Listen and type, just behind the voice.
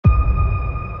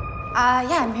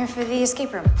Yeah, I'm here for the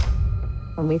escape room.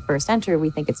 When we first enter, we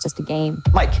think it's just a game.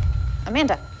 Mike.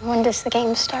 Amanda. When does the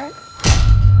game start?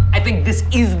 I think this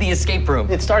is the escape room.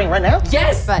 It's starting right now?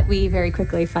 Yes! But we very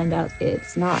quickly find out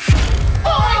it's not.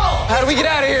 Oh! How do we get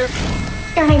out of here?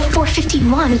 Area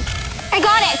 451. I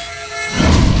got it!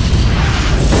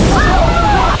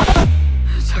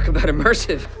 Talk about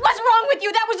immersive. What's wrong with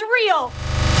you? That was real!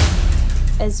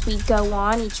 As we go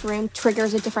on, each room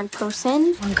triggers a different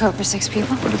person. One coat for 6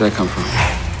 people. Where did that come from?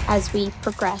 As we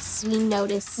progress, we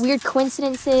notice weird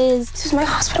coincidences. This is my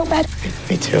hospital bed.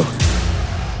 Me too.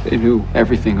 They knew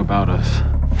everything about us.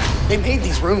 They made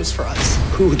these rooms for us.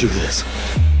 Who would do this?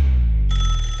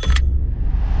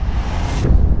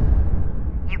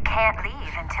 You can't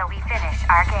leave until we finish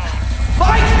our game.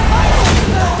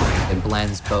 It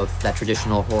blends both that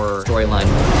traditional horror storyline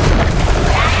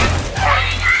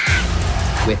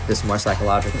with this more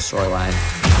psychological storyline.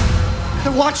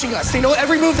 They're watching us. They know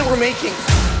every move that we're making.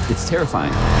 It's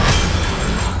terrifying.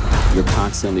 You're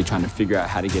constantly trying to figure out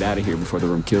how to get out of here before the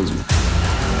room kills you.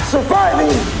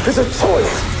 Surviving is a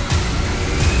choice.